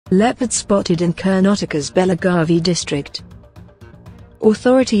Leopard spotted in Karnataka's Belagavi district.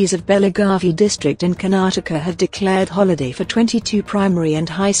 Authorities of Belagavi district in Karnataka have declared holiday for 22 primary and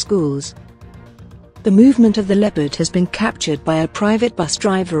high schools. The movement of the leopard has been captured by a private bus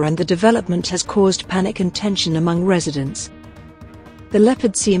driver, and the development has caused panic and tension among residents. The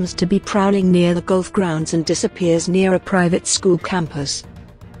leopard seems to be prowling near the golf grounds and disappears near a private school campus.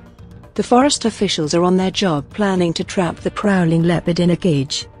 The forest officials are on their job planning to trap the prowling leopard in a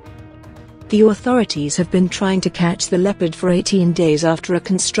cage. The authorities have been trying to catch the leopard for 18 days after a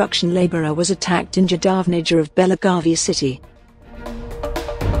construction laborer was attacked in Judicial Custody of Belagavi city.